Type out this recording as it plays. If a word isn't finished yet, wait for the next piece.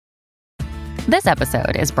This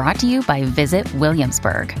episode is brought to you by Visit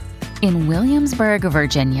Williamsburg. In Williamsburg,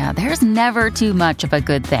 Virginia, there's never too much of a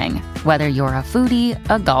good thing. Whether you're a foodie,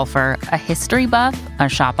 a golfer, a history buff, a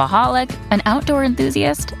shopaholic, an outdoor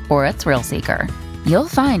enthusiast, or a thrill seeker, you'll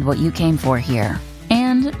find what you came for here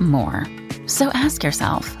and more. So ask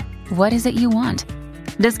yourself, what is it you want?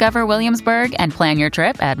 Discover Williamsburg and plan your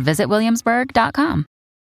trip at visitwilliamsburg.com.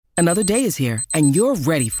 Another day is here, and you're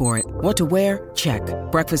ready for it. What to wear? Check.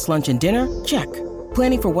 Breakfast, lunch, and dinner? Check.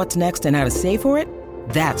 Planning for what's next and how to save for it?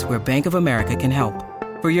 That's where Bank of America can help.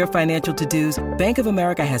 For your financial to-dos, Bank of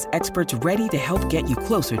America has experts ready to help get you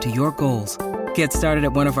closer to your goals. Get started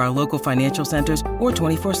at one of our local financial centers or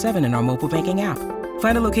 24/7 in our mobile banking app.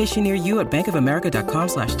 Find a location near you at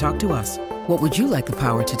bankofamerica.com/talktous. What would you like the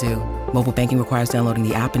power to do? Mobile banking requires downloading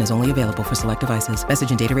the app and is only available for select devices. Message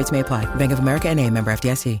and data rates may apply. Bank of America N.A., member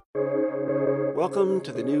FDIC. Welcome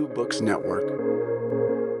to the New Books Network.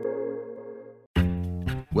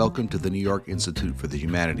 Welcome to the New York Institute for the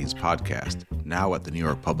Humanities podcast, now at the New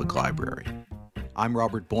York Public Library. I'm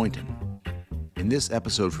Robert Boynton. In this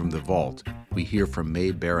episode from The Vault, we hear from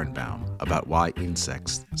May Berenbaum about why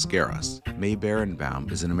insects scare us. May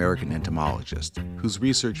Berenbaum is an American entomologist whose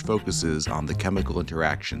research focuses on the chemical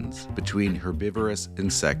interactions between herbivorous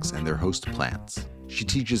insects and their host plants. She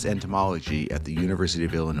teaches entomology at the University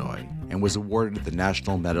of Illinois and was awarded the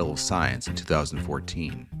National Medal of Science in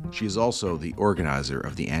 2014. She is also the organizer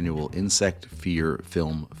of the annual Insect Fear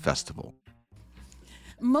Film Festival.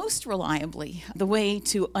 Most reliably, the way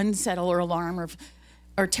to unsettle or alarm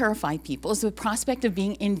or terrify people is the prospect of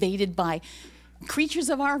being invaded by creatures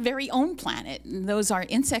of our very own planet. And those are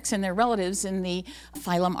insects and their relatives in the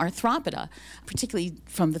phylum Arthropoda, particularly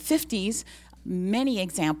from the 50s. Many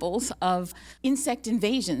examples of insect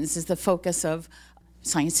invasions is the focus of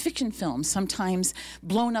science fiction films, sometimes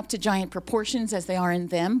blown up to giant proportions as they are in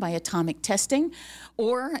them by atomic testing,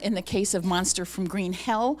 or in the case of Monster from Green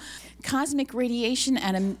Hell, cosmic radiation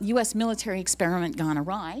and a U.S. military experiment gone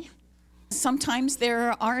awry. Sometimes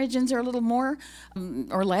their origins are a little more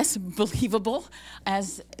or less believable,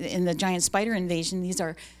 as in the giant spider invasion. These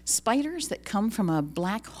are spiders that come from a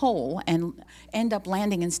black hole and end up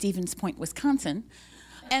landing in Stevens Point, Wisconsin.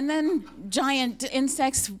 And then giant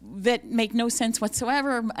insects that make no sense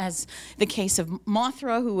whatsoever, as the case of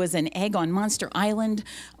Mothra, who was an egg on Monster Island,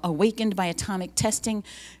 awakened by atomic testing,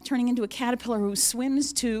 turning into a caterpillar who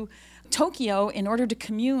swims to Tokyo in order to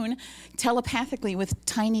commune telepathically with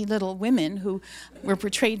tiny little women who were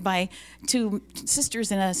portrayed by two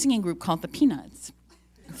sisters in a singing group called the Peanuts.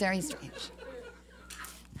 Very strange.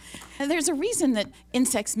 There's a reason that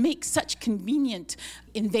insects make such convenient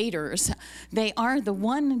invaders. They are the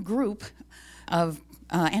one group of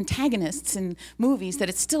antagonists in movies that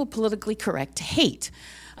it's still politically correct to hate.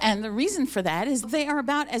 And the reason for that is they are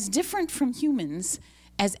about as different from humans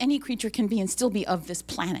as any creature can be and still be of this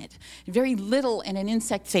planet. Very little in an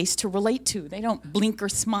insect face to relate to. They don't blink or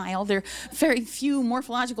smile. There are very few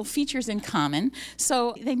morphological features in common.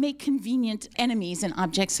 So they make convenient enemies and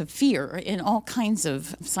objects of fear in all kinds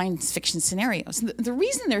of science fiction scenarios. The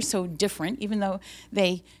reason they're so different, even though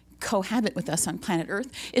they cohabit with us on planet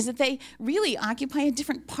Earth, is that they really occupy a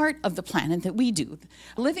different part of the planet that we do.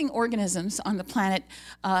 Living organisms on the planet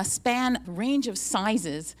span a range of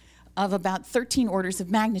sizes of about 13 orders of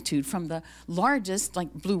magnitude, from the largest,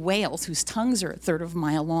 like blue whales, whose tongues are a third of a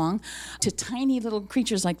mile long, to tiny little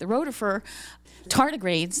creatures like the rotifer,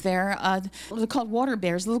 tardigrades. They're called water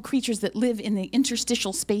bears, little creatures that live in the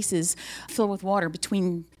interstitial spaces filled with water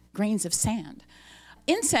between grains of sand.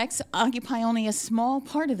 Insects occupy only a small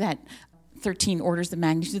part of that 13 orders of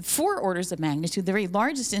magnitude, 4 orders of magnitude, the very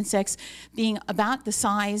largest insects being about the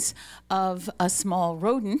size of a small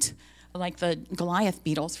rodent, like the Goliath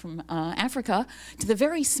beetles from Africa, to the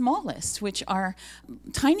very smallest, which are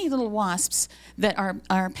tiny little wasps that are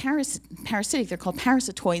parasitic. They're called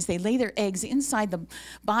parasitoids. They lay their eggs inside the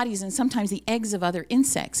bodies and sometimes the eggs of other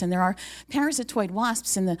insects. And there are parasitoid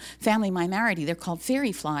wasps in the family Mimaridae, they're called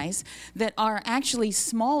fairy flies, that are actually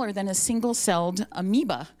smaller than a single-celled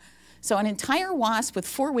amoeba. So an entire wasp with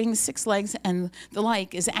 4 wings, 6 legs, and the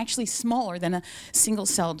like is actually smaller than a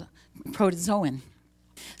single-celled protozoan.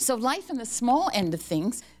 So life in the small end of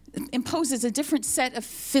things imposes a different set of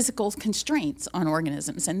physical constraints on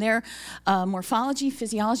organisms, and their morphology,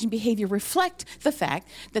 physiology, and behavior reflect the fact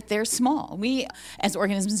that they're small. We, as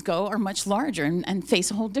organisms go, are much larger and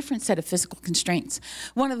face a whole different set of physical constraints.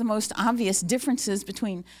 One of the most obvious differences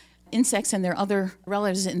between insects and their other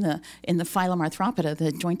relatives in the phylum Arthropoda,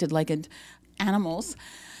 the jointed-legged animals,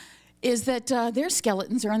 is that their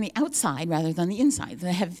skeletons are on the outside rather than the inside.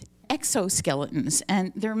 They have exoskeletons,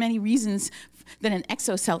 and there are many reasons that an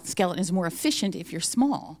exoskeleton is more efficient if you're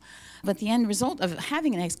small. But the end result of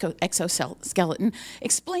having an exoskeleton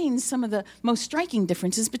explains some of the most striking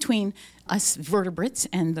differences between us vertebrates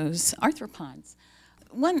and those arthropods.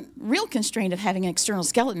 One real constraint of having an external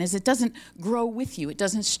skeleton is it doesn't grow with you. It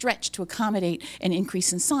doesn't stretch to accommodate an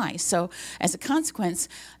increase in size. So as a consequence,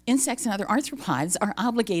 insects and other arthropods are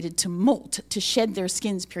obligated to molt, to shed their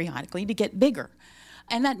skins periodically to get bigger.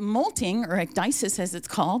 And that molting, or ecdysis as it's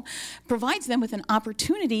called, provides them with an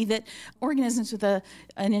opportunity that organisms with an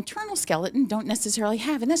internal skeleton don't necessarily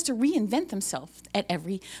have, and that's to reinvent themselves at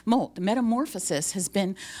every molt. The metamorphosis has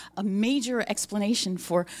been a major explanation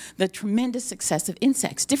for the tremendous success of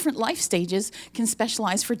insects. Different life stages can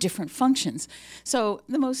specialize for different functions. So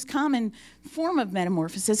the most common form of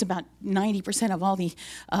metamorphosis, about 90% of all the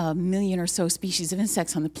million or so species of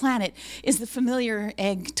insects on the planet, is the familiar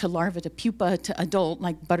egg to larva to pupa to adult,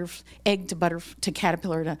 like egg to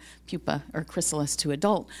caterpillar to pupa, or chrysalis to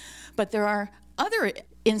adult. But there are other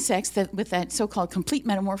insects that, with that so-called complete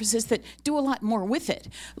metamorphosis, that do a lot more with it,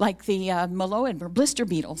 like the meloid or blister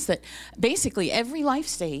beetles, that basically every life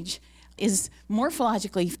stage is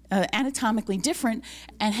morphologically, anatomically different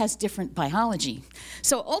and has different biology.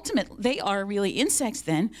 So ultimately, they are really insects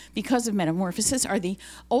then, because of metamorphosis, are the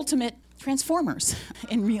ultimate transformers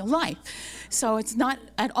in real life. So it's not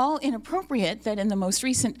at all inappropriate that in the most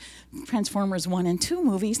recent Transformers 1 and 2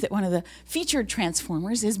 movies, that one of the featured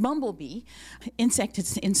Transformers is Bumblebee, insect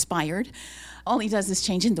inspired. All he does is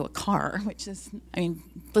change into a car, which is,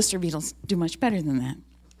 blister beetles do much better than that.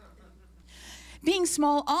 Being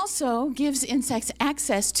small also gives insects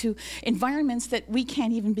access to environments that we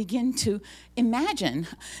can't even begin to imagine,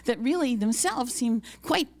 that really themselves seem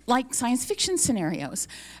quite like science fiction scenarios.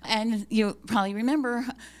 And you probably remember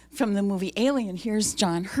from the movie Alien, here's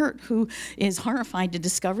John Hurt, who is horrified to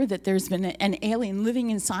discover that there's been an alien living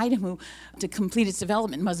inside him who, to complete its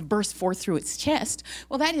development, must burst forth through its chest.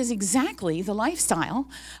 Well, that is exactly the lifestyle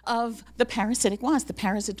of the parasitic wasps, the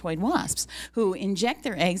parasitoid wasps, who inject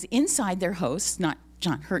their eggs inside their hosts, not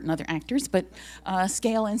John Hurt and other actors, but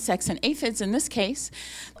scale insects and aphids in this case.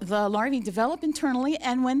 The larvae develop internally,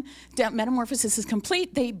 and when metamorphosis is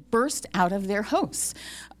complete, they burst out of their hosts,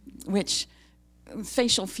 which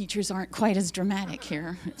facial features aren't quite as dramatic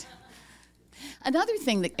here. Another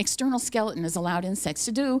thing that external skeleton has allowed insects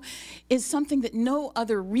to do is something that no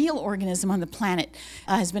other real organism on the planet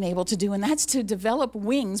has been able to do, and that's to develop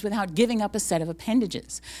wings without giving up a set of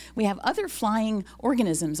appendages. We have other flying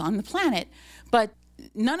organisms on the planet, but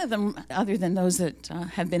none of them, other than those that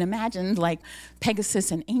have been imagined, like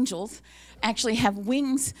Pegasus and angels, actually have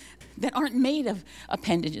wings that aren't made of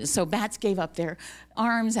appendages. So bats gave up their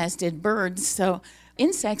arms, as did birds. So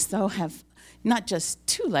insects, though, have not just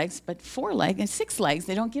 2 legs, but 4 legs and 6 legs.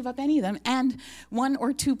 They don't give up any of them, and 1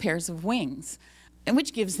 or 2 pairs of wings, and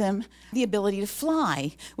which gives them the ability to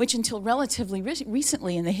fly, which until relatively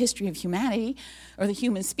recently in the history of humanity, or the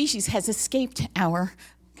human species, has escaped our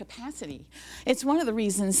capacity. It's one of the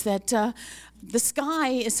reasons that the sky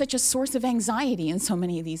is such a source of anxiety in so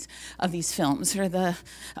many of these films. Or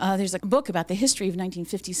there's a book about the history of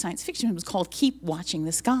 1950s science fiction. It was called Keep Watching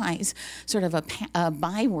the Skies, sort of a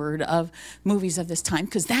byword of movies of this time,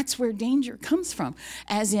 because that's where danger comes from,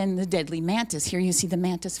 as in The Deadly Mantis. Here you see the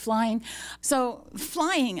mantis flying. So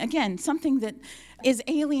flying, again, something that is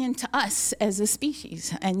alien to us as a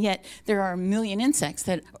species, and yet there are a million insects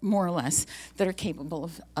that, more or less, that are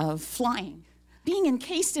capable of flying. Being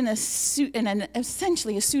encased in a suit,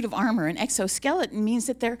 essentially a suit of armor, an exoskeleton, means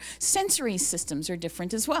that their sensory systems are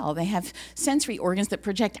different as well. They have sensory organs that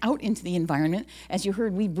project out into the environment. As you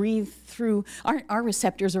heard, we breathe through, our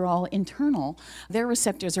receptors are all internal. Their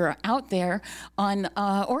receptors are out there on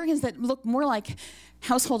organs that look more like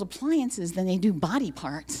household appliances than they do body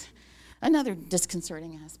parts. Another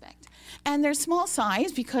disconcerting aspect. And their small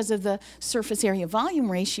size, because of the surface area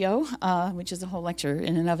volume ratio, which is a whole lecture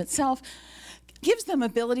in and of itself, gives them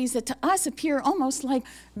abilities that to us appear almost like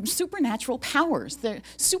supernatural powers. They're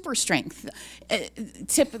super strength.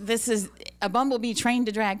 This is a bumblebee trained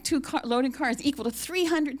to drag 2 loaded cars equal to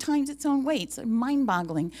 300 times its own weight. It's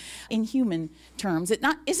mind-boggling in human terms. It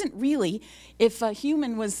isn't really, if a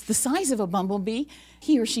human was the size of a bumblebee,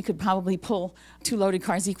 he or she could probably pull 2 loaded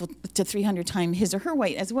cars equal to 300 times his or her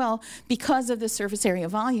weight as well. Because of the surface area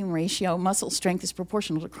volume ratio, muscle strength is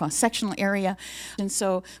proportional to cross-sectional area. And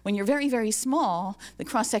so when you're very, very small, the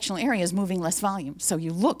cross-sectional area is moving less volume. So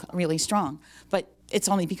you look really strong, but it's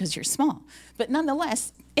only because you're small. But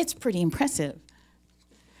nonetheless, it's pretty impressive.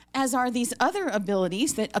 As are these other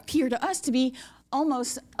abilities that appear to us to be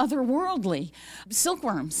almost otherworldly.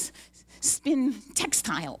 Silkworms spin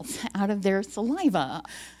textiles out of their saliva.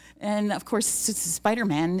 And of course,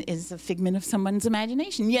 Spider-Man is a figment of someone's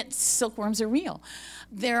imagination, yet silkworms are real.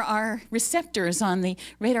 There are receptors on the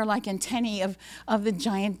radar-like antennae of the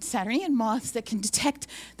giant Saturnian moths that can detect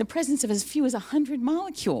the presence of as few as 100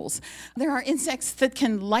 molecules. There are insects that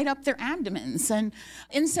can light up their abdomens, and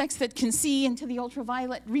insects that can see into the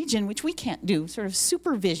ultraviolet region, which we can't do, sort of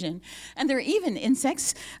supervision. And there are even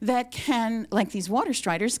insects that can, like these water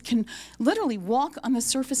striders, can literally walk on the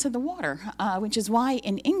surface of the water, which is why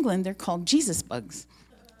in England they're called Jesus bugs.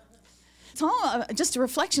 It's all just a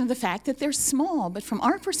reflection of the fact that they're small, but from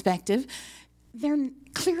our perspective, they're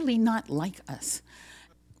clearly not like us.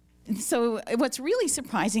 So what's really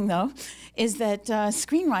surprising, though, is that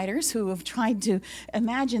screenwriters who have tried to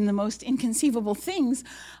imagine the most inconceivable things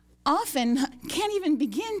often can't even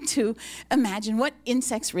begin to imagine what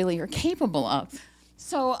insects really are capable of.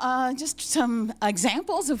 So just some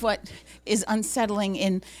examples of what is unsettling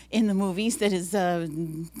in the movies that is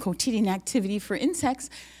quotidian activity for insects.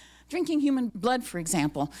 Drinking human blood, for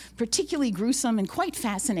example, particularly gruesome and quite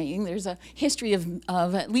fascinating. There's a history of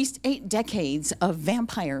at least 8 decades of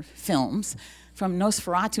vampire films, from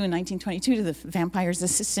Nosferatu in 1922 to The Vampire's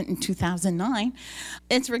Assistant in 2009.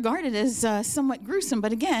 It's regarded as somewhat gruesome,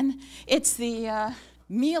 but again, it's the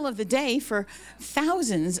meal of the day for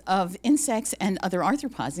thousands of insects and other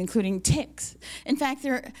arthropods, including ticks. In fact,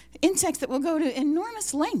 there are insects that will go to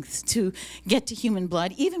enormous lengths to get to human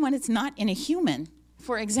blood, even when it's not in a human.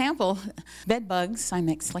 For example, bedbugs,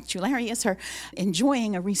 Simex lectularius, are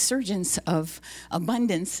enjoying a resurgence of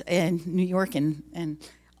abundance in New York and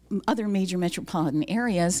other major metropolitan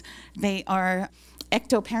areas. They are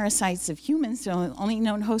ectoparasites of humans, so only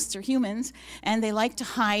known hosts are humans, and they like to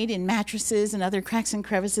hide in mattresses and other cracks and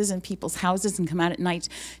crevices in people's houses and come out at night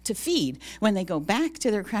to feed. When they go back to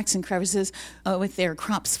their cracks and crevices with their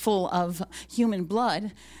crops full of human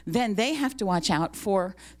blood, then they have to watch out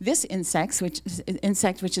for this insect, which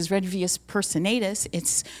is Redvius personatus.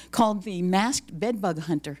 It's called the masked bedbug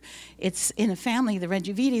hunter. It's in a family, the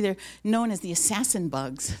Regividae. They're known as the assassin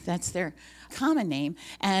bugs. That's their common name.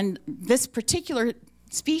 And this particular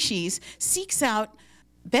species seeks out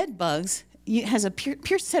bed bugs, has a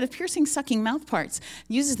set of piercing, sucking mouth parts,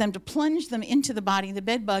 uses them to plunge them into the body of the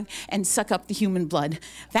bed bug and suck up the human blood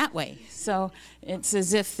that way. So it's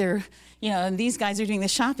as if they're, these guys are doing the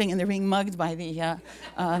shopping and they're being mugged by the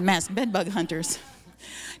masked bed bug hunters.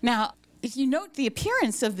 Now, if you note the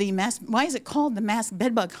appearance of the masked, why is it called the masked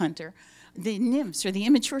bed bug hunter? The nymphs, or the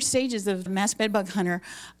immature stages of the masked bedbug hunter,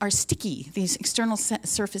 are sticky. These external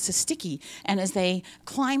surface is sticky. And as they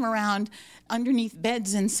climb around underneath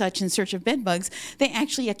beds and such in search of bedbugs, they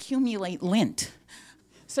actually accumulate lint.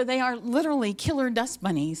 So they are literally killer dust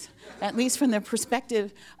bunnies, at least from the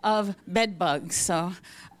perspective of bedbugs. So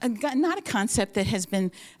not a concept that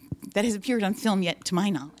has appeared on film yet, to my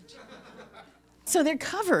knowledge. So they're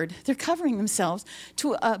covering themselves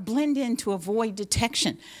to blend in to avoid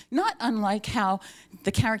detection. Not unlike how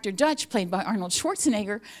the character Dutch, played by Arnold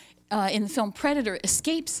Schwarzenegger in the film Predator,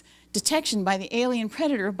 escapes detection by the alien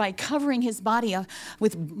predator by covering his body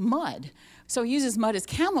with mud. So he uses mud as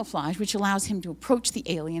camouflage, which allows him to approach the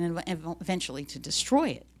alien and eventually to destroy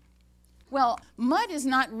it. Well, mud is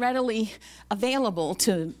not readily available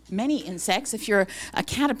to many insects. If you're a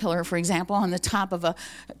caterpillar, for example, on the top of a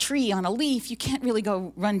tree on a leaf, you can't really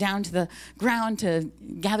go run down to the ground to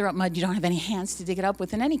gather up mud. You don't have any hands to dig it up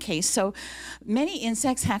with in any case. So many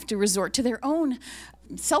insects have to resort to their own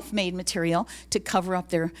self-made material to cover up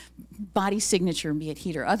their body signature, be it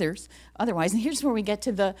heat or otherwise. And here's where we get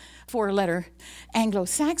to the 4-letter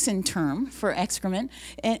Anglo-Saxon term for excrement.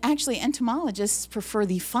 And actually, entomologists prefer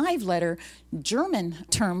the 5-letter German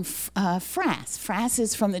term frass. Frass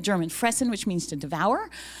is from the German fressen, which means to devour,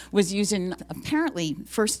 was used in, apparently,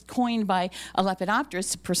 first coined by a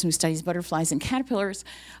lepidopterist, a person who studies butterflies and caterpillars,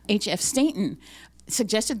 H.F. Stainton,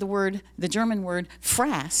 suggested the German word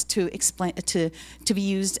frass to be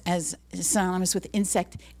used as synonymous with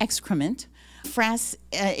insect excrement. Frass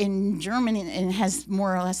in German has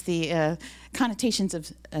more or less the connotations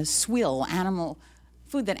of swill, animal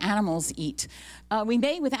food that animals eat. We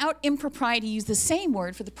may, without impropriety, use the same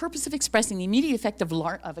word for the purpose of expressing the immediate effect of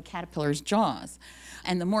a caterpillar's jaws.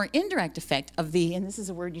 And the more indirect effect of and this is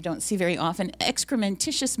a word you don't see very often,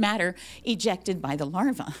 excrementitious matter ejected by the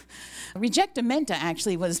larva. Rejectamenta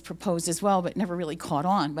actually was proposed as well, but never really caught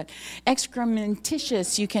on. But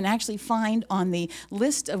excrementitious you can actually find on the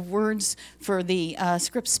list of words for the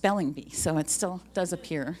Scripps Spelling Bee, so it still does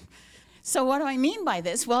appear. So what do I mean by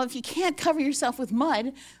this? Well, if you can't cover yourself with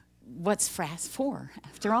mud, what's frass for,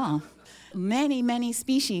 after all? Many, many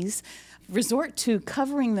species resort to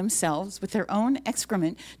covering themselves with their own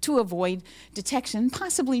excrement to avoid detection,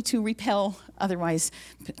 possibly to repel otherwise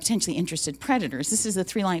potentially interested predators. This is a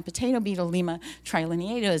three-lined potato beetle, Lima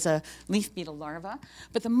trilineata, is a leaf beetle larva.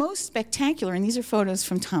 But the most spectacular, and these are photos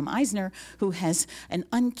from Tom Eisner, who has an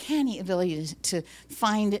uncanny ability to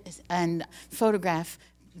find and photograph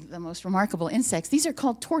the most remarkable insects. These are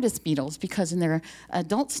called tortoise beetles because in their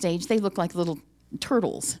adult stage, they look like little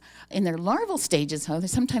turtles. In their larval stages, though, they're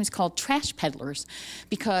sometimes called trash peddlers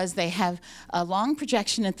because they have a long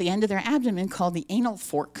projection at the end of their abdomen called the anal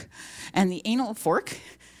fork. And the anal fork,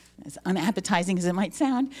 as unappetizing as it might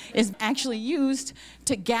sound, is actually used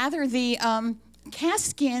to gather the cast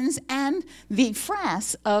skins and the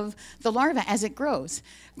frass of the larva as it grows.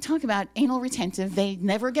 Talk about anal retentive, they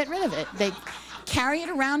never get rid of it. They carry it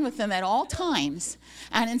around with them at all times.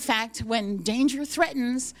 And in fact, when danger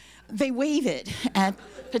threatens, they wave it at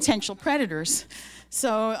potential predators.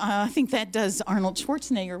 So I think that does Arnold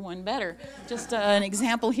Schwarzenegger one better. Just an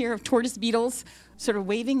example here of tortoise beetles sort of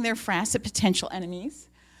waving their frass at potential enemies.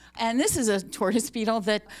 And this is a tortoise beetle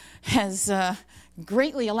that has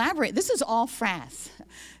greatly elaborated. This is all frass,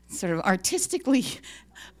 sort of artistically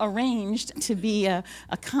arranged to be a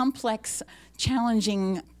complex,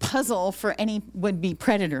 challenging puzzle for any would-be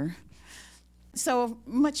predator. So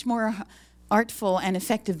much more artful and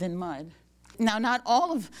effective than mud. Now, not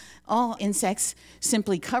all insects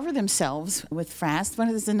simply cover themselves with frass.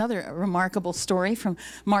 There's another remarkable story from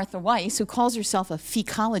Martha Weiss, who calls herself a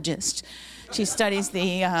fecologist. She studies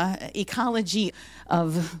the ecology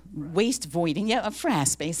of waste voiding, of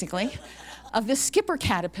frass, basically, of the skipper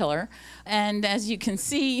caterpillar. And as you can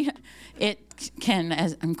see, it can,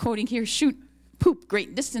 as I'm quoting here, shoot poop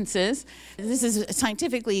great distances. This is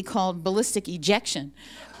scientifically called ballistic ejection.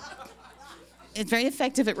 It's very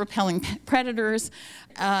effective at repelling predators.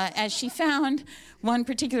 As she found, one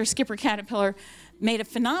particular skipper caterpillar made a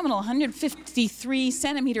phenomenal 153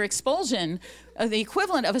 centimeter expulsion, the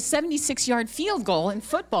equivalent of a 76-yard field goal in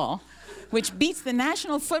football, which beats the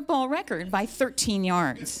national football record by 13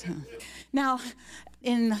 yards. Now,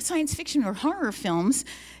 in science fiction or horror films,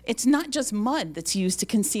 it's not just mud that's used to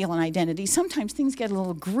conceal an identity. Sometimes things get a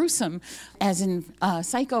little gruesome, as in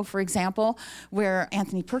Psycho, for example, where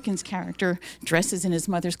Anthony Perkins' character dresses in his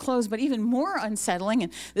mother's clothes, but even more unsettling,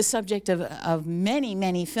 and the subject of many,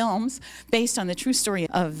 many films based on the true story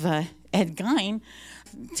of Ed Gein,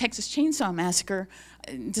 Texas Chainsaw Massacre,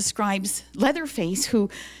 describes Leatherface, who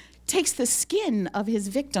takes the skin of his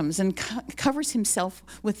victims and covers himself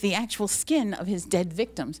with the actual skin of his dead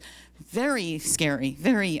victims. Very scary,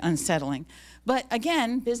 very unsettling. But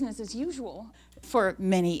again, business as usual for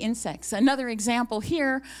many insects. Another example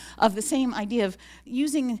here of the same idea of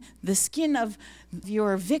using the skin of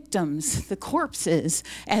your victims, the corpses,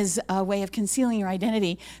 as a way of concealing your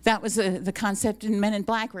identity. That was the concept in Men in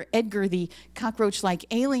Black, where Edgar, the cockroach-like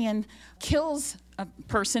alien, kills a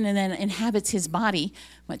person and then inhabits his body,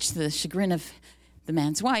 much to the chagrin of the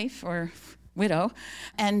man's wife or widow.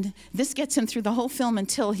 And this gets him through the whole film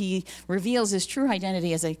until he reveals his true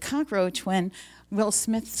identity as a cockroach when Will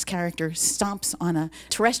Smith's character stomps on a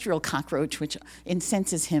terrestrial cockroach, which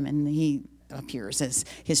incenses him, and he appears as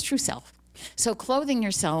his true self. So clothing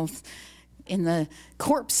yourself in the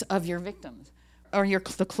corpse of your victims, or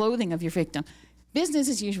the clothing of your victim. Business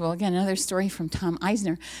as usual. Again, another story from Tom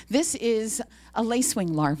Eisner. This is a lacewing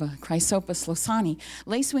larva, Chrysopus lawsoni.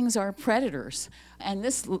 Lacewings are predators, and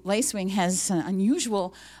this lacewing has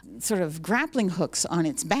unusual sort of grappling hooks on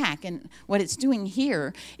its back, and what it's doing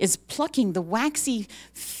here is plucking the waxy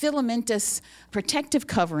filamentous protective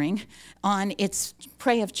covering on its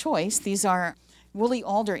prey of choice. These are woolly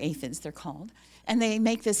alder aphids, they're called. And they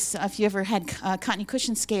make this, if you ever had cottony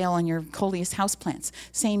cushion scale on your coleus houseplants,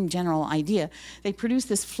 same general idea. They produce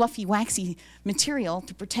this fluffy, waxy material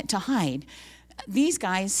to hide. These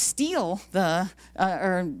guys steal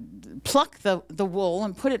or pluck the wool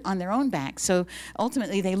and put it on their own back. So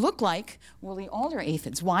ultimately they look like woolly alder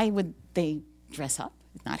aphids. Why would they dress up?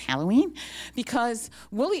 It's not Halloween, because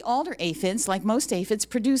woolly alder aphids, like most aphids,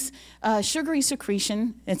 produce sugary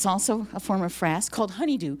secretion. It's also a form of frass called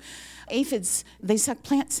honeydew. Aphids, they suck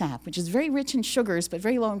plant sap, which is very rich in sugars but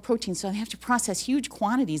very low in protein, so they have to process huge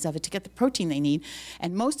quantities of it to get the protein they need.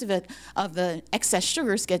 And most of the excess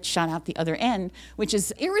sugars get shot out the other end, which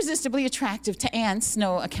is irresistibly attractive to ants,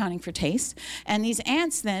 no accounting for taste. And these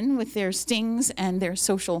ants then, with their stings and their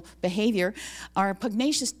social behavior, are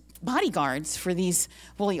pugnacious bodyguards for these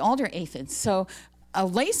woolly alder aphids. So A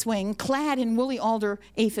lacewing clad in woolly alder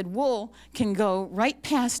aphid wool can go right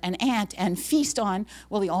past an ant and feast on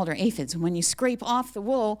woolly alder aphids. And when you scrape off the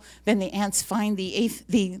wool, then the ants find the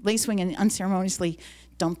lacewing and unceremoniously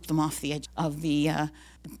dump them off the edge of the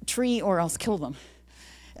tree or else kill them.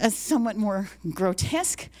 A somewhat more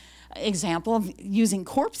grotesque example of using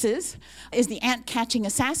corpses is the ant-catching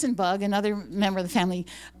assassin bug, another member of the family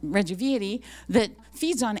Regiviidae, that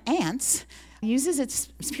feeds on ants, uses its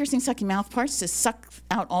piercing, sucking mouth parts to suck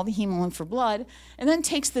out all the hemolymph for blood, and then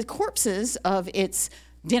takes the corpses of its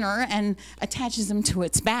dinner and attaches them to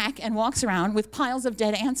its back and walks around with piles of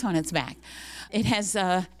dead ants on its back. It has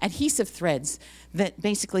adhesive threads that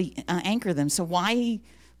basically anchor them. So why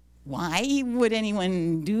would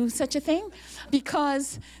anyone do such a thing?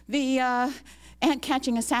 Because the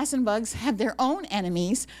ant-catching assassin bugs have their own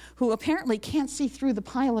enemies who apparently can't see through the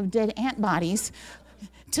pile of dead ant bodies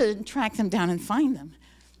to track them down and find them.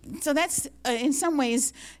 So that's, in some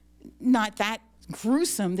ways, not that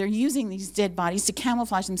gruesome. They're using these dead bodies to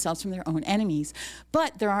camouflage themselves from their own enemies.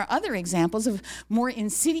 But there are other examples of more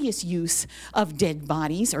insidious use of dead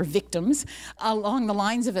bodies or victims along the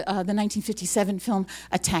lines of the 1957 film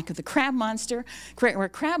Attack of the Crab Monster, where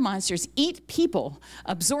crab monsters eat people,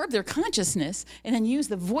 absorb their consciousness, and then use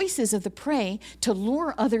the voices of the prey to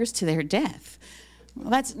lure others to their death. Well,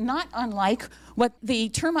 that's not unlike what the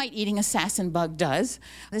termite-eating assassin bug does.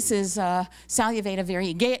 This is Salivata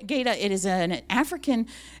variegata. It is an African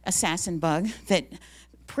assassin bug that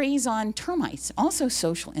preys on termites, also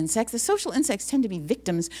social insects. The social insects tend to be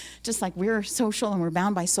victims, just like we're social and we're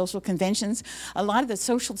bound by social conventions. A lot of the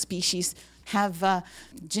social species have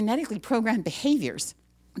genetically programmed behaviors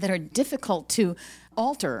that are difficult to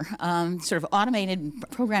alter, sort of automated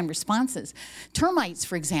programmed responses. Termites,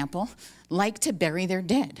 for example, like to bury their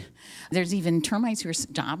dead. There's even termites whose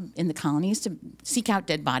job in the colonies to seek out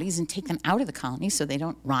dead bodies and take them out of the colony so they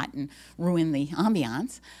don't rot and ruin the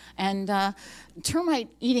ambiance. And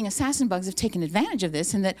termite-eating assassin bugs have taken advantage of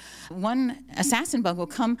this in that one assassin bug will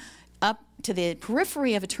come up to the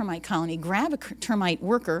periphery of a termite colony, grab a termite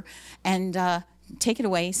worker, and take it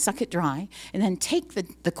away, suck it dry, and then take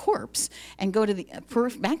the corpse and go to the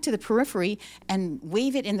back to the periphery and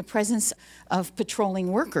wave it in the presence of patrolling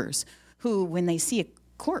workers who, when they see a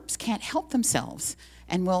corpse, can't help themselves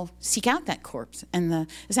and will seek out that corpse. And the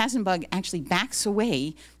assassin bug actually backs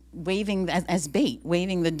away, waving as bait,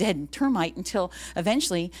 waving the dead termite until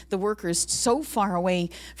eventually the worker is so far away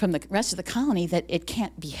from the rest of the colony that it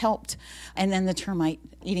can't be helped. And then the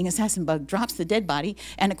termite-eating assassin bug drops the dead body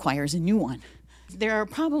and acquires a new one. There are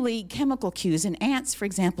probably chemical cues. In ants, for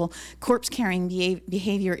example, corpse-carrying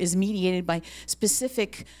behavior is mediated by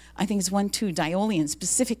specific, I think it's 1,2-diolein,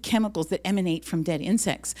 specific chemicals that emanate from dead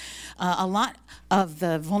insects. A lot of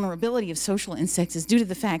the vulnerability of social insects is due to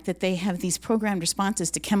the fact that they have these programmed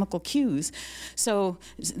responses to chemical cues. So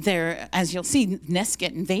they're, as you'll see, nests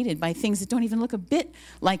get invaded by things that don't even look a bit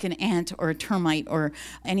like an ant or a termite or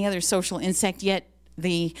any other social insect, yet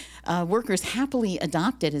the workers happily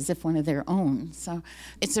adopt it as if one of their own. So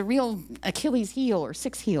it's a real Achilles heel, or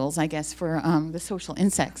six heels, I guess, for the social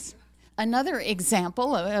insects. Another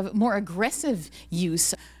example of more aggressive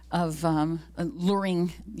use of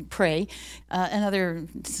luring prey, another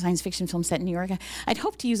science fiction film set in New York. I'd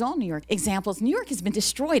hope to use all New York examples. New York has been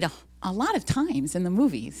destroyed a lot of times in the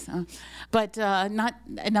movies, but not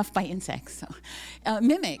enough by insects. So,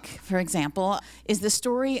 Mimic, for example, is the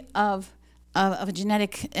story of a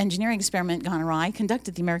genetic engineering experiment gone awry, conducted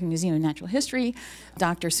at the American Museum of Natural History.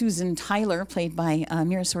 Dr. Susan Tyler, played by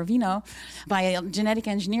Mira Sorvino, by genetic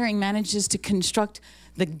engineering manages to construct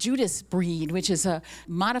the Judas breed, which is a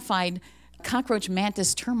modified cockroach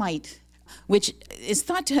mantis termite, which is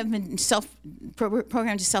thought to have been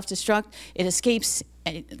programmed to self-destruct. It escapes,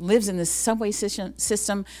 it lives in the subway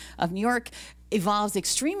system of New York, evolves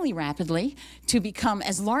extremely rapidly to become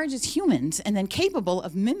as large as humans and then capable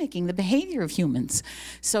of mimicking the behavior of humans.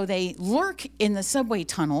 So they lurk in the subway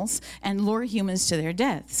tunnels and lure humans to their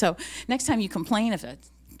death. So next time you complain if a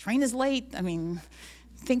train is late, I mean,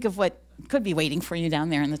 think of what could be waiting for you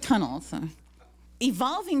down there in the tunnel. So,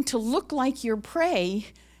 evolving to look like your prey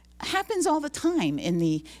happens all the time in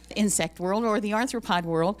the insect world or the arthropod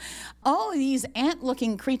world. All of these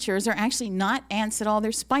ant-looking creatures are actually not ants at all.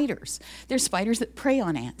 They're spiders. They're spiders that prey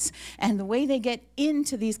on ants. And the way they get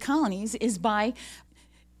into these colonies is by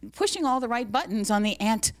pushing all the right buttons on the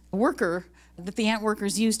ant worker that the ant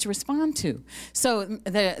workers use to respond to. So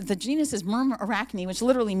the genus is Myrmearachne, which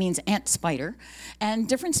literally means ant spider, and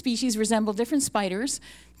different species resemble different spiders.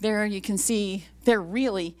 There you can see they're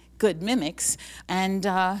really good mimics, and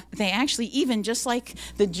they actually, even just like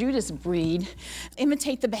the Judas breed,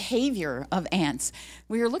 imitate the behavior of ants.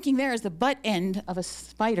 What you're looking there is the butt end of a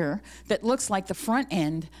spider that looks like the front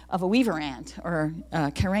end of a weaver ant or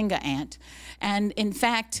a Karenga ant. And in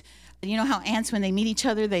fact, you know how ants, when they meet each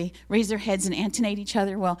other, they raise their heads and antenate each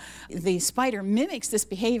other? Well, the spider mimics this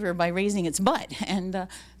behavior by raising its butt, and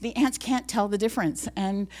the ants can't tell the difference.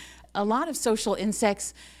 And a lot of social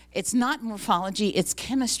insects, it's not morphology, it's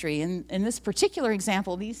chemistry. And in this particular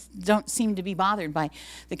example, these don't seem to be bothered by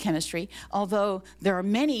the chemistry, although there are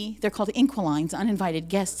many, they're called inquilines, uninvited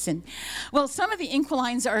guests. And well, some of the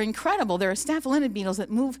inquilines are incredible. There are staphylinid beetles that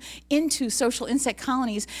move into social insect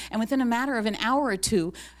colonies, and within a matter of an hour or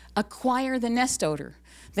two, acquire the nest odor.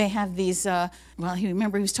 They have these,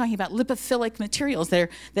 remember he was talking about lipophilic materials that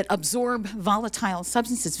absorb volatile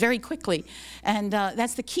substances very quickly. And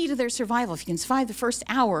that's the key to their survival. If you can survive the first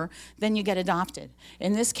hour, then you get adopted.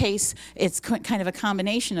 In this case, it's kind of a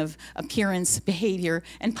combination of appearance, behavior,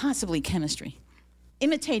 and possibly chemistry.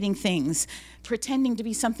 Imitating things, pretending to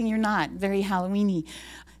be something you're not, very Halloween-y.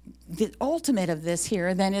 The ultimate of this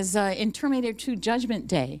here then is in Terminator 2 Judgment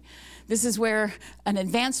Day. This is where an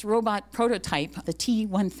advanced robot prototype, the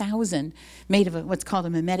T-1000, made of what's called a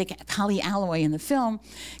mimetic polyalloy in the film,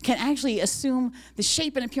 can actually assume the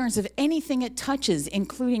shape and appearance of anything it touches,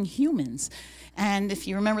 including humans. And if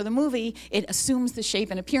you remember the movie, it assumes the shape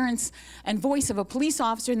and appearance and voice of a police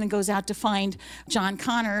officer and then goes out to find John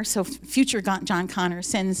Connor. So future John Connor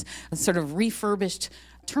sends a sort of refurbished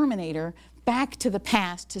Terminator back to the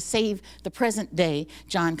past to save the present day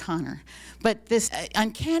John Connor. But this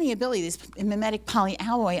uncanny ability, this mimetic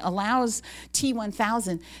polyalloy, allows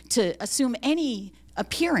T-1000 to assume any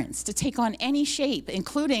appearance, to take on any shape,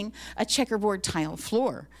 including a checkerboard tile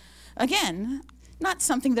floor. Again, not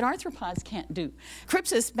something that arthropods can't do.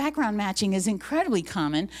 Crypsis background matching is incredibly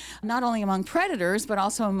common, not only among predators, but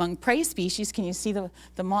also among prey species. Can you see the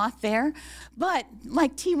moth there? But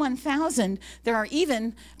like T-1000, there are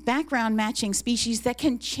even background matching species that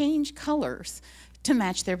can change colors to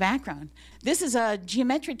match their background. This is a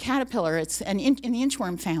geometric caterpillar. It's in the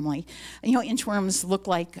inchworm family. You know, inchworms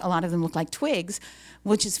a lot of them look like twigs,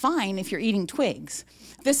 which is fine if you're eating twigs.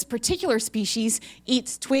 This particular species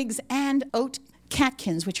eats twigs and oat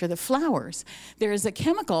catkins, which are the flowers. There is a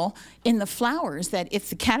chemical in the flowers that if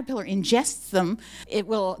the caterpillar ingests them, it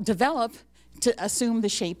will develop to assume the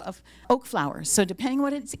shape of oak flowers. So depending on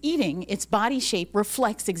what it's eating, its body shape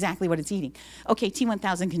reflects exactly what it's eating. Okay,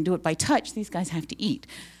 T-1000 can do it by touch. These guys have to eat.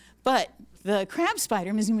 But the crab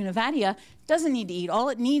spider, Mizumina vatia, doesn't need to eat. All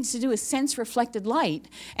it needs to do is sense reflected light,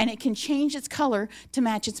 and it can change its color to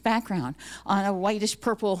match its background. On a whitish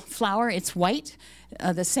purple flower, it's white.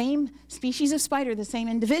 The same species of spider, the same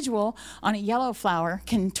individual, on a yellow flower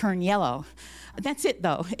can turn yellow. That's it,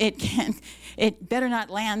 though. It better not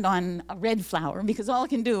land on a red flower, because all it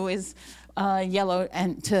can do is yellow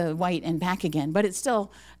and to white and back again. But it's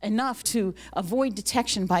still enough to avoid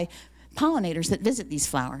detection by pollinators that visit these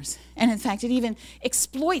flowers. And in fact, it even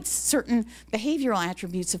exploits certain behavioral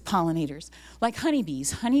attributes of pollinators, like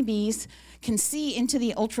honeybees. Honeybees can see into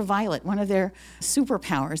the ultraviolet, one of their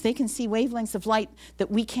superpowers. They can see wavelengths of light that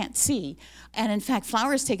we can't see. And in fact,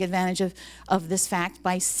 flowers take advantage of this fact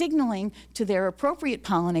by signaling to their appropriate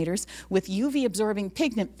pollinators with UV-absorbing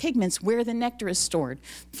pigments where the nectar is stored.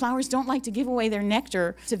 Flowers don't like to give away their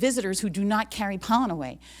nectar to visitors who do not carry pollen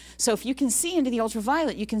away. So if you can see into the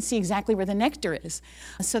ultraviolet, you can see exactly where the nectar is.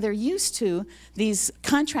 So they're used to these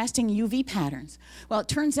contrasting UV patterns. Well, it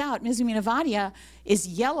turns out Mizumina vatia is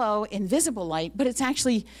yellow in visible light, but it's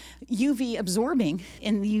actually UV absorbing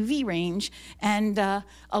in the UV range and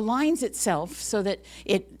aligns itself so that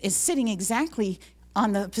it is sitting exactly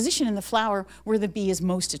on the position in the flower where the bee is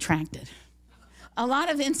most attracted. A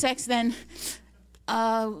lot of insects then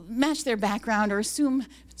match their background or assume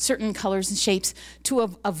certain colors and shapes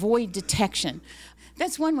to avoid detection.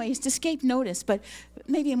 That's one way, is to escape notice, but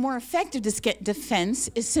maybe a more effective defense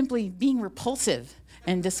is simply being repulsive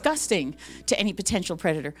and disgusting to any potential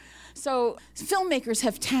predator. So filmmakers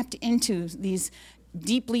have tapped into these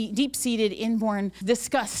deep-seated inborn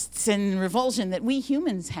disgusts and revulsion that we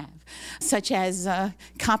humans have, such as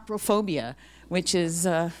coprophobia, which is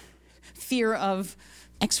fear of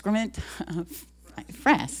excrement,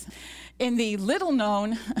 frass. In the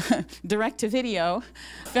little-known direct-to-video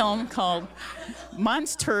film called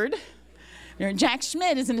Monster'd, Jack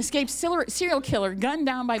Schmidt is an escaped serial killer gunned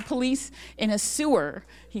down by police in a sewer.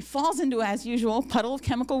 He falls into, as usual, a puddle of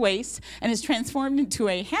chemical waste and is transformed into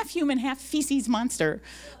a half-human, half-feces monster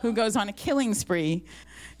who goes on a killing spree.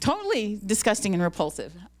 Totally disgusting and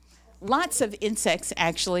repulsive. Lots of insects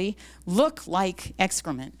actually look like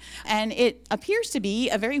excrement. And it appears to be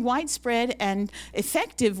a very widespread and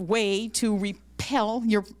effective way to repel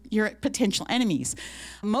your potential enemies.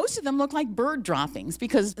 Most of them look like bird droppings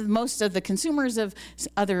because most of the consumers of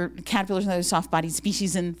other caterpillars and other soft-bodied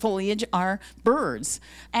species in foliage are birds.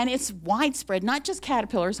 And it's widespread, not just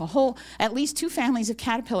caterpillars, at least 2 families of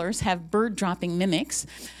caterpillars have bird-dropping mimics.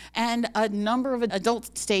 And a number of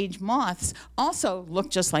adult stage moths also look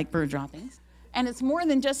just like bird droppings. And it's more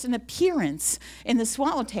than just an appearance. In the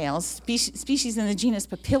swallowtails, species in the genus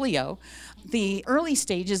Papilio, the early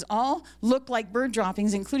stages all look like bird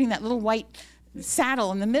droppings, including that little white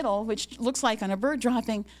saddle in the middle, which looks like on a bird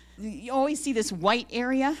dropping. You always see this white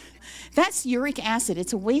area. That's uric acid.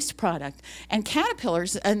 It's a waste product. And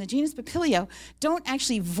caterpillars in the genus Papilio don't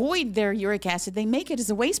actually void their uric acid. They make it as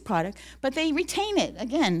a waste product, but they retain it.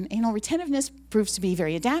 Again, retentiveness proves to be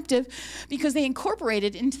very adaptive because they incorporate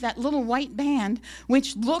it into that little white band,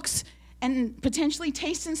 which looks and potentially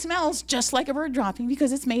tastes and smells just like a bird dropping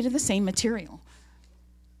because it's made of the same material.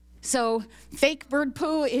 So fake bird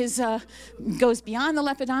poo goes beyond the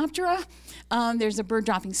Lepidoptera. There's a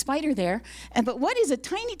bird-dropping spider there. But what is a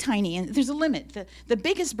tiny, and there's a limit. The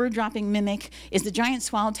biggest bird-dropping mimic is the giant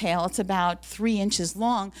swallowtail. It's about 3 inches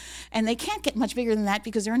long. And they can't get much bigger than that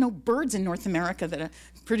because there are no birds in North America that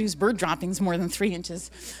produce bird droppings more than 3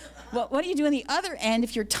 inches. Well, what do you do on the other end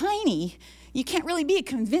if you're tiny? You can't really be a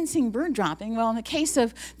convincing bird dropping. Well, in the case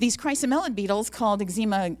of these chrysomelid beetles called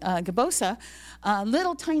Eczema gibosa,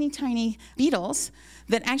 little tiny beetles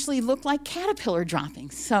that actually look like caterpillar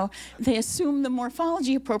droppings. So they assume the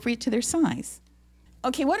morphology appropriate to their size.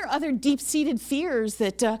 Okay, what are other deep-seated fears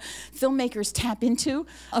that filmmakers tap into?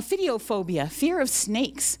 Ophidiophobia, fear of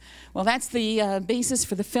snakes. Well, that's the basis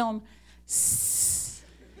for the film.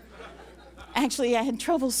 Actually, I had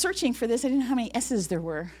trouble searching for this. I didn't know how many S's there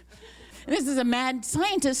were. And this is a mad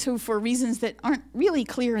scientist who, for reasons that aren't really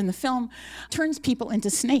clear in the film, turns people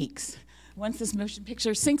into snakes. Once this motion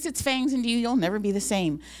picture sinks its fangs into you, you'll never be the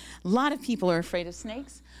same. A lot of people are afraid of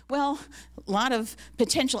snakes. Well, a lot of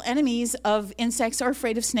potential enemies of insects are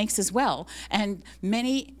afraid of snakes as well. And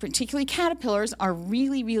many, particularly caterpillars, are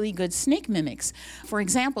really, really good snake mimics. For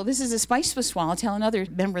example, this is a spice-swift swallowtail, another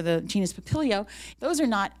member of the genus Papilio. Those are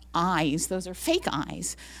not eyes, those are fake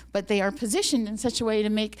eyes, but they are positioned in such a way to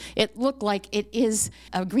make it look like it is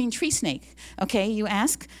a green tree snake. Okay, you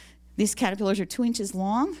ask, these caterpillars are 2 inches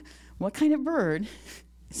long. What kind of bird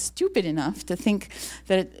is stupid enough to think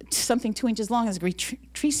that something 2 inches long is a green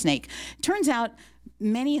tree snake? Turns out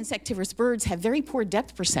many insectivorous birds have very poor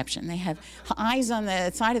depth perception. They have eyes on the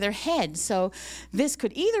side of their head. So this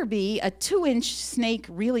could either be a 2-inch snake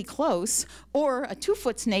really close or a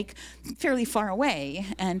 2-foot snake fairly far away.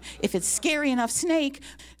 And if it's scary enough snake,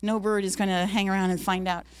 no bird is going to hang around and find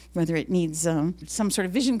out whether it needs some sort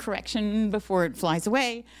of vision correction before it flies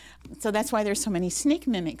away. So that's why there's so many snake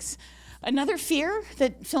mimics. Another fear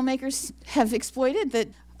that filmmakers have exploited that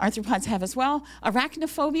arthropods have as well,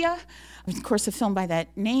 arachnophobia. Of course, a film by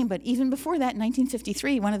that name, but even before that, in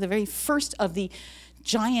 1953, one of the very first of the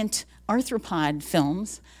giant arthropod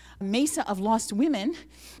films, Mesa of Lost Women,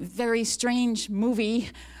 very strange movie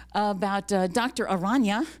about Dr.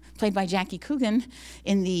 Aranya, played by Jackie Coogan,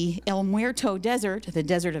 in the El Muerto Desert, the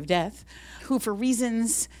Desert of Death, who for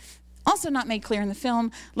reasons also not made clear in the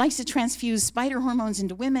film, likes to transfuse spider hormones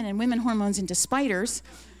into women and women hormones into spiders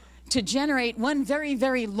to generate one very,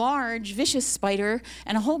 very large, vicious spider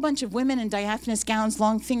and a whole bunch of women in diaphanous gowns,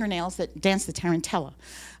 long fingernails that dance the tarantella.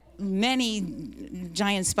 Many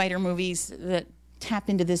giant spider movies that tap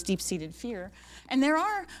into this deep-seated fear. And there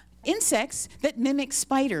are insects that mimic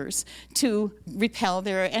spiders to repel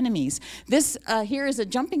their enemies. This here is a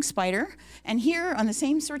jumping spider, and here on the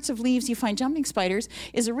same sorts of leaves you find jumping spiders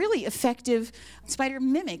is a really effective spider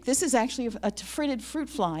mimic. This is actually a tephritid fruit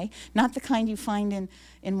fly, not the kind you find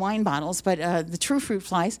in wine bottles, but the true fruit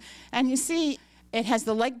flies. And you see it has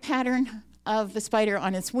the leg pattern of the spider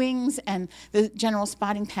on its wings and the general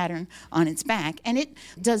spotting pattern on its back. And it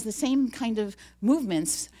does the same kind of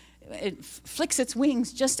movements. It flicks its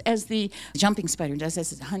wings just as the jumping spider does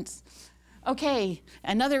as it hunts. Okay,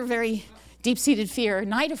 another very deep-seated fear,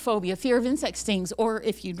 nidophobia, fear of insect stings, or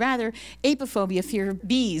if you'd rather, apophobia, fear of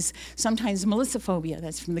bees, sometimes melissophobia,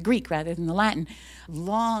 that's from the Greek rather than the Latin.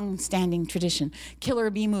 Long-standing tradition. Killer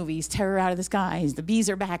bee movies, terror out of the skies, the bees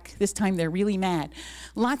are back, this time they're really mad.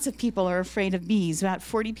 Lots of people are afraid of bees. About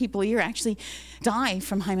 40 people a year actually die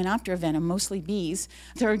from Hymenoptera venom, mostly bees.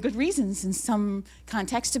 There are good reasons in some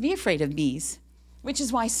contexts to be afraid of bees, which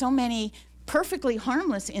is why so many perfectly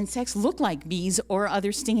harmless insects look like bees or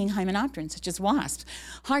other stinging hymenopterans, such as wasps.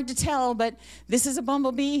 Hard to tell, but this is a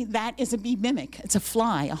bumblebee, that is a bee mimic. It's a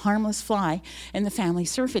fly, a harmless fly in the family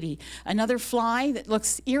Syrphidae. Another fly that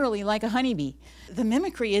looks eerily like a honeybee. The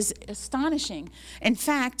mimicry is astonishing. In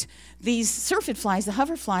fact, these syrphid flies, the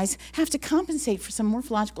hoverflies, have to compensate for some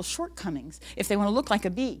morphological shortcomings if they want to look like a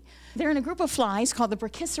bee. They're in a group of flies called the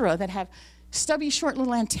Brachycera that have stubby, short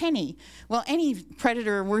little antennae. Well, any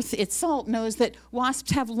predator worth its salt knows that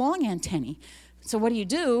wasps have long antennae. So what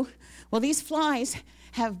do? Well, these flies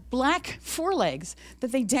have black forelegs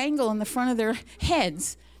that they dangle in the front of their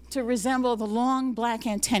heads to resemble the long black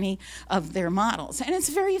antennae of their models. And it's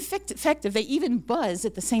very effective. They even buzz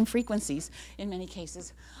at the same frequencies, in many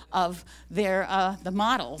cases, of their the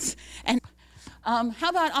models. And how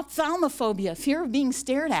about ophthalmophobia, fear of being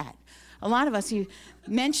stared at? A lot of us, you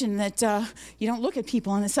mentioned that you don't look at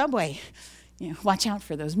people on the subway. Watch out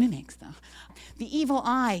for those mimics, though. The evil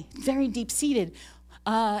eye, very deep-seated,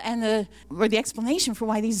 and the explanation for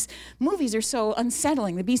why these movies are so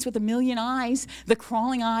unsettling. The Beast with a Million Eyes, the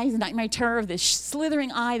crawling eyes, the nightmare terror of the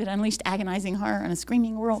slithering eye that unleashed agonizing horror in a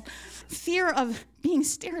screaming world. Fear of being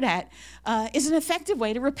stared at is an effective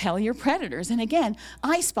way to repel your predators. And again,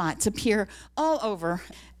 eye spots appear all over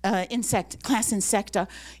class Insecta.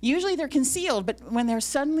 Usually they're concealed, but when they're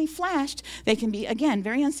suddenly flashed, they can be, again,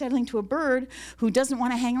 very unsettling to a bird who doesn't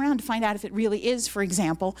want to hang around to find out if it really is, for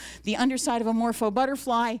example, the underside of a morpho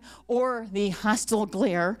butterfly or the hostile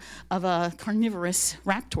glare of a carnivorous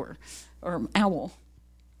raptor or owl.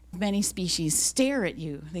 Many species stare at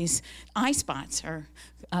you. These eye spots are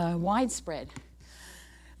widespread.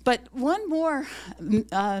 But one more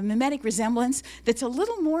mimetic resemblance that's a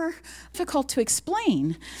little more difficult to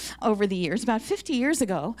explain over the years. About 50 years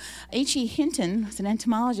ago, H.E. Hinton was an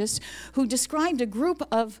entomologist who described a group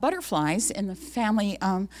of butterflies in the family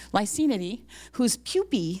Lycaenidae whose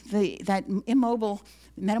pupae, that immobile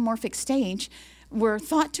metamorphic stage, were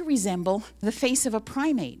thought to resemble the face of a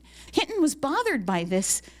primate. Hinton was bothered by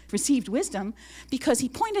this received wisdom because he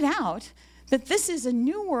pointed out that this is a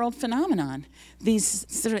New World phenomenon, these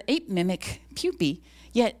sort of ape-mimic pupae,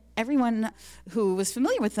 yet everyone who was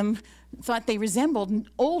familiar with them thought they resembled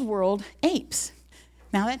Old World apes.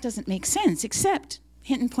 Now that doesn't make sense, except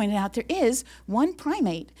Hinton pointed out there is one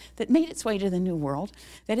primate that made its way to the New World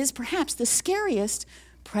that is perhaps the scariest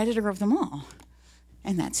predator of them all,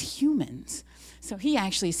 and that's humans. So he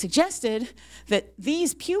actually suggested that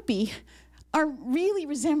these pupae are really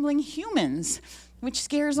resembling humans, which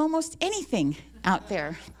scares almost anything out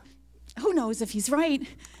there. Who knows if he's right,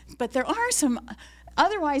 but there are some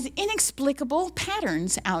otherwise inexplicable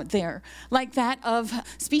patterns out there, like that of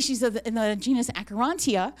species in the genus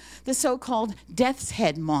Acherontia, the so-called death's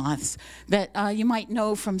head moths that you might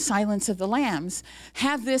know from Silence of the Lambs,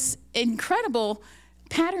 have this incredible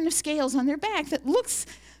pattern of scales on their back that looks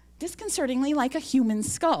disconcertingly like a human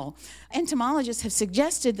skull. Entomologists have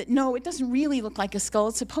suggested that no, it doesn't really look like a skull.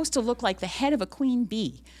 It's supposed to look like the head of a queen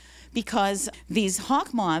bee, because these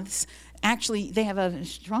hawk moths actually, they have a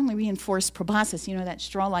strongly reinforced proboscis, that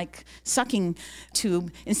straw-like sucking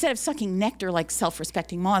tube. Instead of sucking nectar like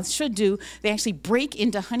self-respecting moths should do, they actually break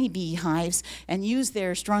into honeybee hives and use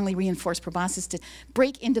their strongly reinforced proboscis to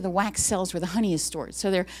break into the wax cells where the honey is stored.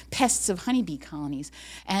 So they're pests of honeybee colonies.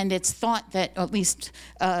 And it's thought that, or at least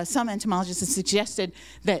some entomologists have suggested,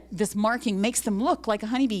 that this marking makes them look like a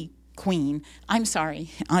honeybee queen. I'm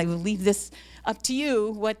sorry, I will leave this up to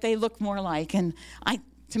you, what they look more like. And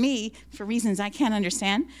to me, for reasons I can't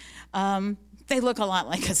understand, they look a lot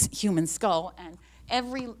like a human skull, and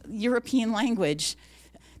every European language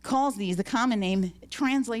calls these, the common name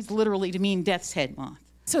translates literally to mean death's head moth.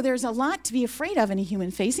 So there's a lot to be afraid of in a human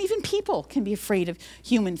face. Even people can be afraid of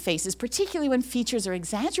human faces, particularly when features are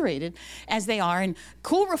exaggerated, as they are in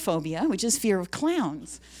coulrophobia, which is fear of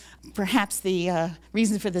clowns. Perhaps the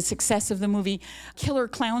reason for the success of the movie Killer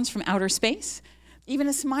Clowns from Outer Space. Even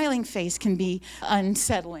a smiling face can be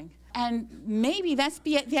unsettling. And maybe that's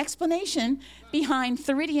the explanation behind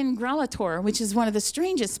Theridion grallator, which is one of the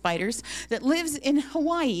strangest spiders that lives in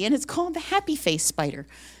Hawaii, and it's called the happy face spider.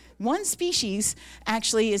 One species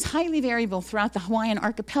actually is highly variable throughout the Hawaiian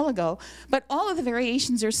archipelago, but all of the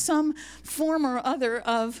variations are some form or other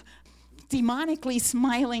of demonically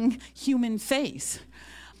smiling human face.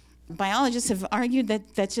 Biologists have argued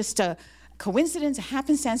that that's just a coincidence, a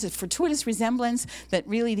happenstance, a fortuitous resemblance, that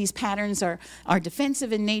really these patterns are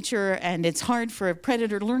defensive in nature, and it's hard for a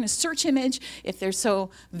predator to learn a search image if they're so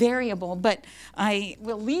variable. But I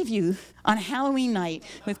will leave you on Halloween night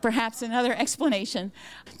with perhaps another explanation.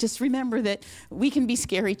 Just remember that we can be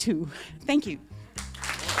scary too. Thank you.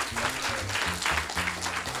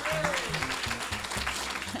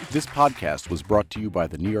 This podcast was brought to you by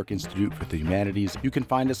the New York Institute for the Humanities. You can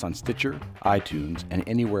find us on Stitcher, iTunes, and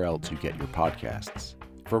anywhere else you get your podcasts.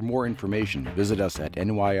 For more information, visit us at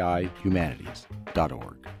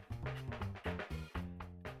nyihumanities.org.